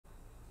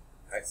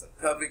Alright, so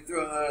pelvic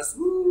thrust,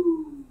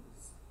 woo,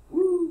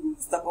 woo,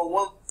 step on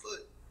one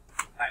foot.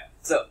 Alright,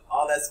 so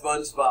all that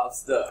SpongeBob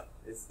stuff,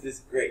 it's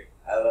just great.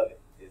 I love it.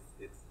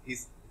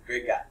 He's a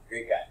great guy,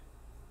 great guy.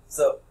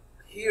 So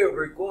here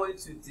we're going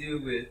to deal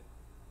with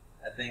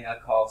a thing I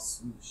call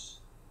swoosh.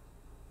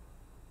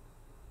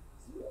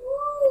 Swoosh.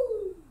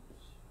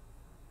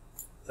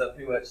 So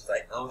pretty much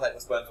like almost like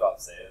what SpongeBob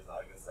says and all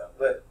that good stuff,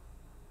 but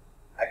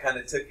I kind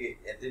of took it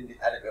and I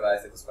didn't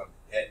realize it was from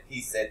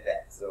he said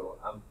that. So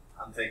I'm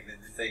taking it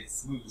to say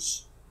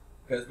swoosh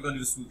because we're gonna do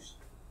the swoosh.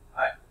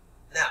 All right.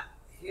 Now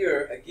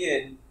here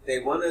again, they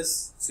want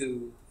us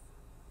to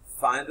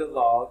find the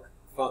log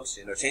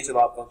function or change the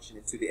log function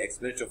into the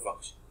exponential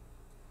function.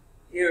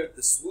 Here,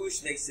 the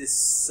swoosh makes this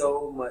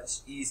so much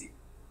easier.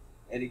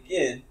 And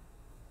again,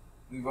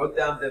 we wrote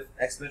down the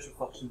exponential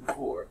function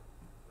before,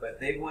 but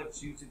they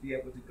want you to be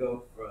able to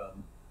go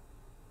from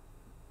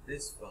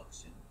this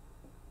function,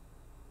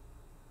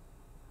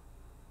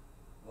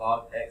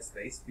 log x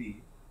base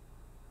b,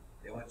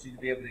 they want you to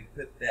be able to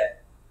put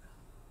that,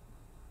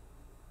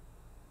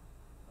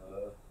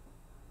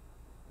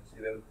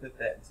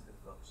 into the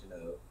function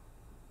of,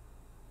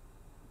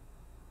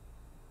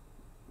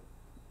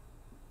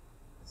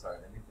 sorry,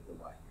 let me put the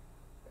y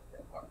here,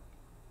 that part.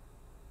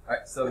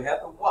 Alright, so we have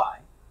the y,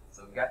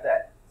 so we got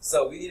that.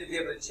 So we need to be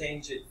able to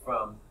change it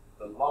from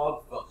the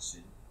log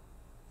function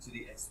to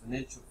the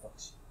exponential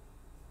function.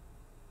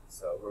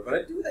 So we're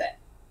going to do that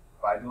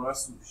by doing our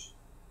swoosh.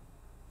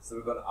 So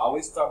we're going to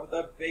always start with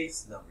our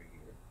base number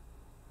here.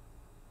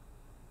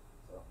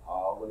 So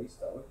always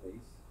start with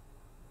base.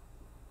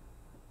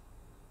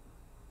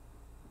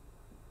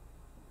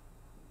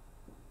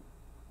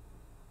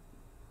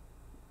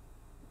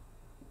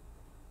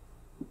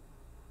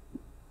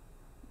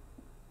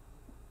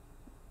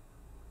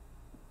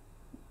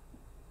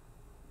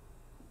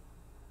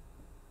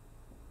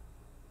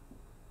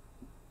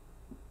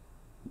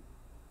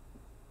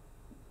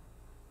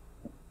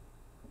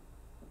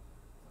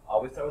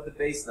 Always start with the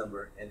base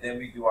number, and then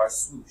we do our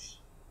swoosh.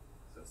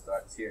 So it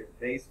starts here at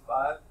base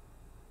 5,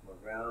 go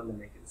around and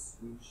make it a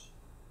swoosh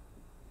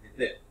right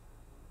there.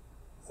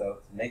 So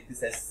to make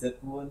this as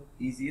simple and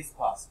easy as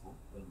possible,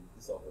 we'll move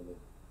this over a little.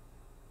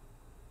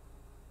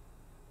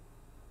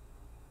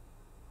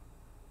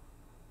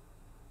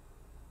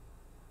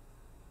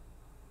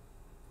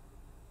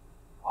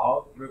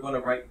 All we're going to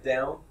write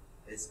down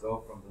is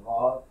go from the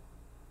log,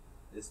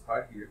 this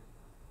part here,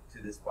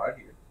 to this part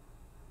here.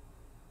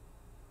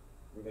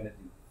 We're going to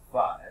do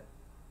 5,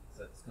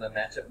 so it's going to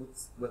match up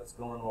with what's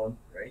going on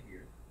right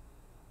here.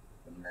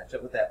 It's going to match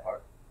up with that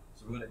part.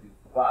 So we're going to do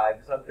 5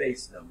 is our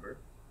base number.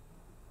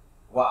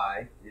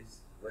 Y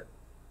is what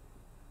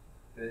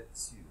the 2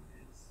 is.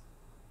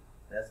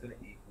 That's going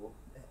to equal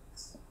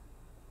x.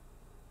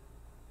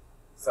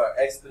 So our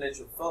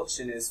exponential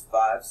function is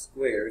 5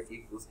 squared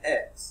equals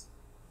x.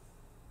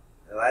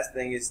 The last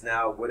thing is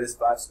now, what is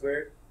 5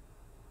 squared?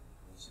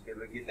 You should be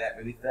able to get that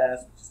really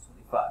fast, which is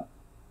 25.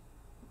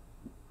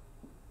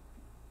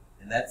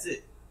 And that's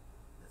it.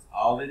 That's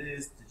all it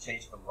is to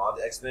change from log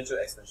to exponential,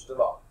 exponential to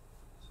log.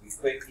 Should be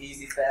quick,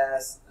 easy,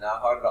 fast, not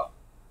hard at all.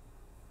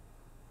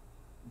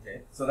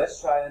 Okay, so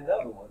let's try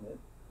another one then.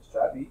 Let's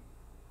try B.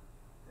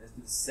 Let's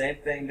do the same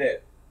thing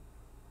there.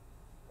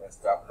 We're going to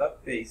start with our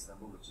base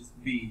number, which is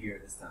B here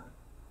this time.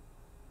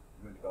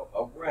 We're going to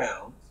go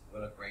around. We're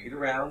going to bring it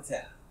around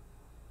town.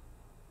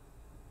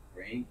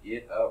 Bring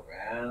it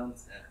around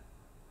town.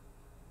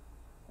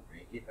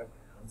 Bring it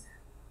around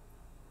town.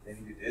 Then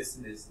we do this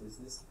and this and this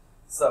and this.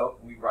 So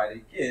we write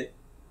it again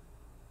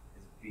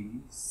is b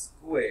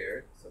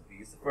squared. So b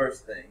is the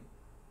first thing.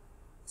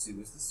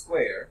 2 is the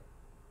square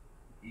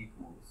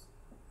equals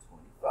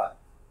 25.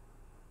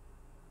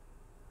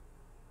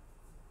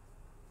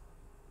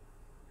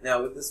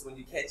 Now with this one,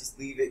 you can't just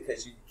leave it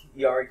because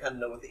you already kind of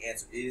know what the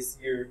answer is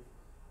here.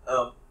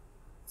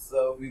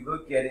 So if we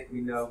look at it, we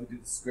know we do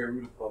the square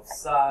root of both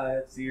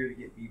sides here to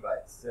get b by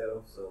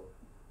itself. So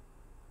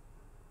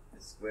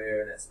the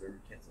square and that square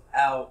root cancel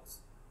out.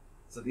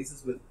 So this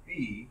is with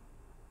b,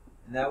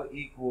 and that would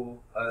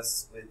equal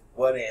us with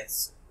what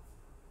answer?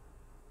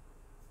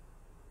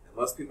 And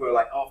most people are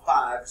like, oh,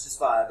 5, it's just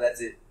 5, that's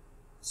it.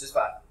 It's just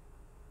 5.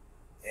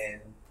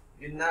 And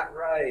you're not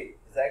right.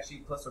 It's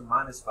actually plus or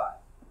minus 5.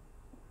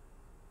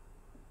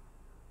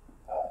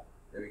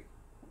 There we go.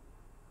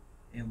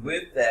 And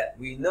with that,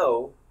 we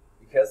know,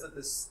 because of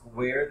the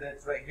square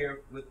that's right here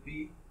with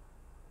b,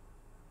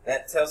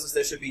 that tells us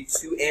there should be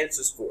 2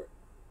 answers for it.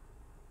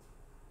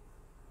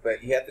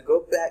 But you have to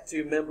go back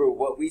to remember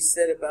what we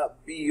said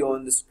about b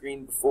on the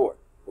screen before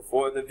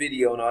the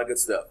video and all that good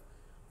stuff.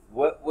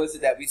 What was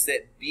it that we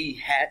said b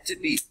had to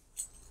be?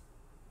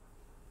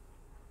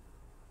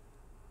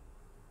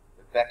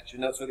 Look back at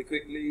your notes really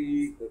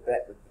quickly. Look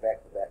back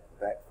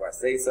before I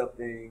say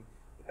something.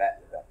 Look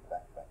back.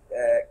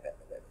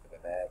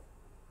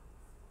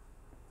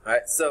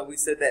 Alright, so we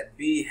said that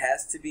b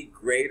has to be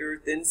greater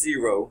than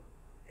 0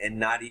 and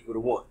not equal to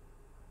 1.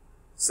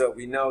 So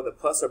we know the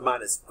plus or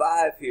minus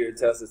 5 here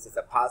tells us it's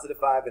a positive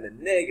 5 and a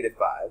negative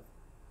 5,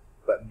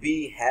 but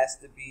b has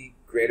to be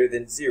greater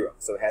than 0.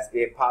 So it has to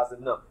be a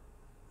positive number.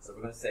 So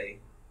we're going to say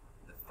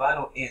the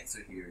final answer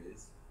here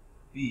is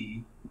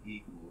b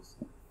equals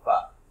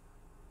 5.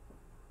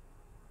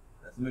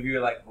 Now, some of you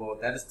are like, well,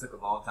 that just took a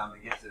long time to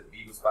get to b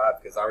equals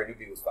 5 because I already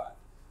knew b was 5.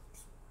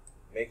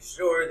 Make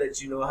sure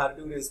that you know how to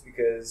do this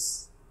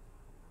because,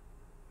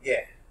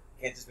 yeah,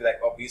 you can't just be like,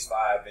 oh, b is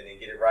 5 and then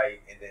get it right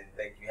and then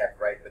think you have it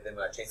right. But then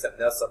when I change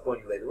something else up on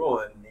you later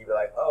on, and you'll be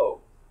like,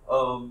 oh,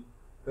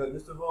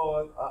 Mr.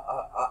 Hall,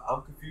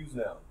 I'm confused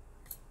now.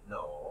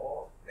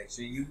 No, make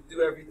sure you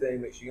do everything.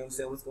 Make sure you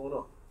understand what's going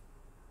on.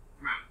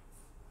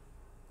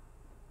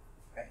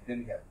 Okay, then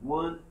we have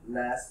one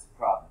last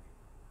problem.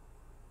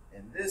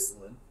 And this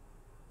one,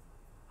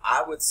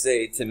 I would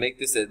say to make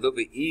this a little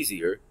bit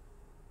easier,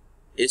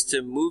 is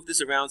to move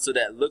this around so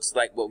that it looks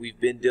like what we've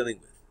been dealing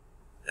with.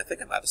 I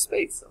think I'm out of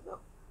space, so no.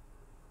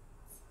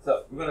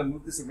 So we're going to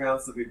move this around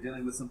so we're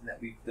dealing with something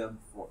that we've done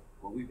before,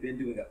 what we've been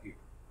doing up here.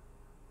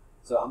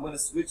 So I'm going to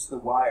switch the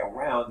y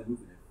around and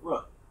move it in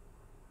front.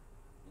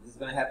 And this is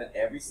going to happen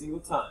every single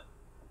time.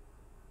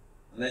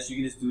 Unless you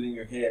can just do it in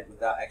your head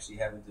without actually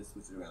having to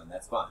switch it around.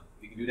 That's fine.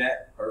 If you can do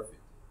that,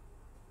 perfect.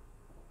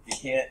 If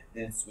you can't,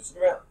 then switch it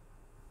around.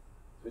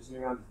 Switching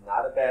around is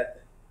not a bad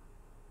thing.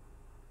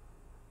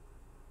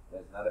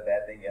 That's not a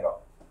bad thing at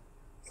all.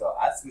 So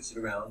I switch it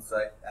around so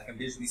I can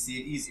visually see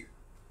it easier.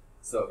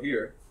 So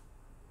here,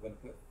 I'm going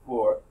to put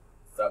 4,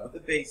 start with the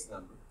base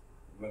number.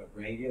 I'm going to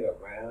bring it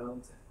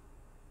around 10.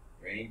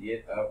 Bring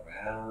it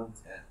around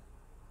 10.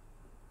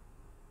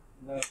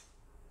 No. Just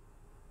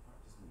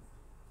move.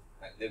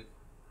 Like this.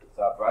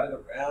 So I brought it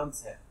around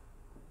 10.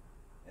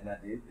 And I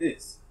did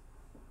this.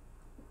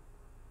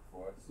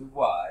 4 to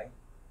y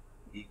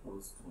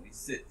equals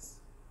 26.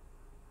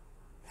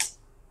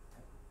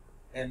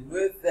 And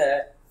with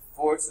that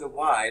 4 to the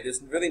y,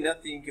 there's really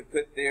nothing you can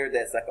put there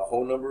that's like a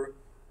whole number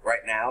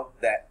right now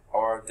that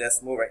or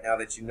decimal right now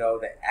that you know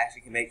that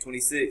actually can make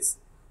 26.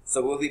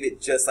 So we'll leave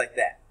it just like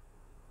that.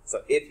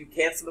 So if you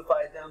can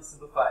simplify it down,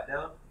 simplify it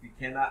down. If you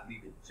cannot,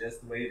 leave it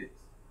just the way it is.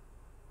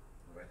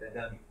 I'll write that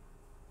down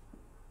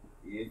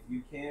here. If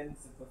you can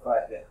simplify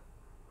it down,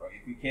 or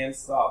if you can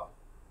solve it.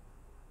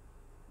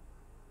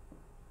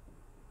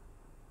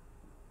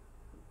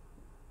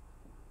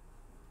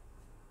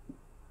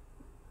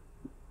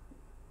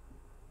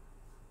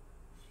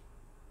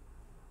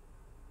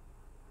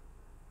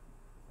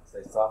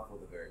 Say solve for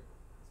the variable.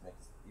 This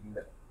makes it even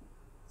better.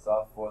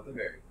 Solve for the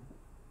variable.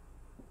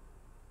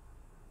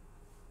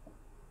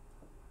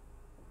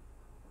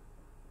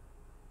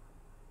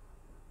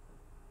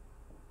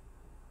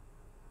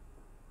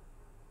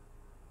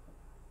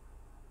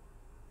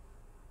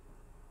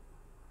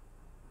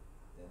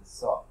 Then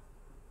solve.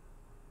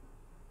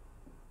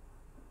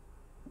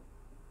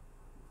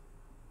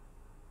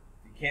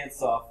 If you can't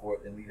solve for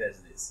it, then leave it as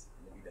it is.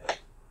 And then be done.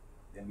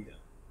 Then be done.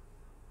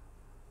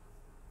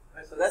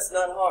 So that's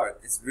not hard.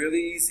 It's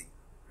really easy.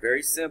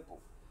 Very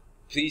simple.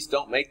 Please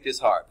don't make this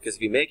hard, because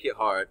if you make it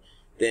hard,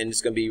 then it's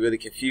going to be really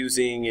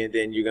confusing, and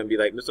then you're going to be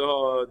like, Mr.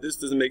 Hall, this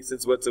doesn't make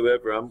sense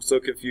whatsoever. I'm so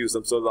confused.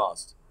 I'm so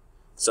lost.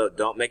 So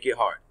don't make it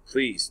hard.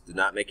 Please do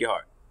not make it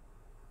hard.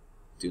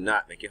 Do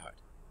not make it hard.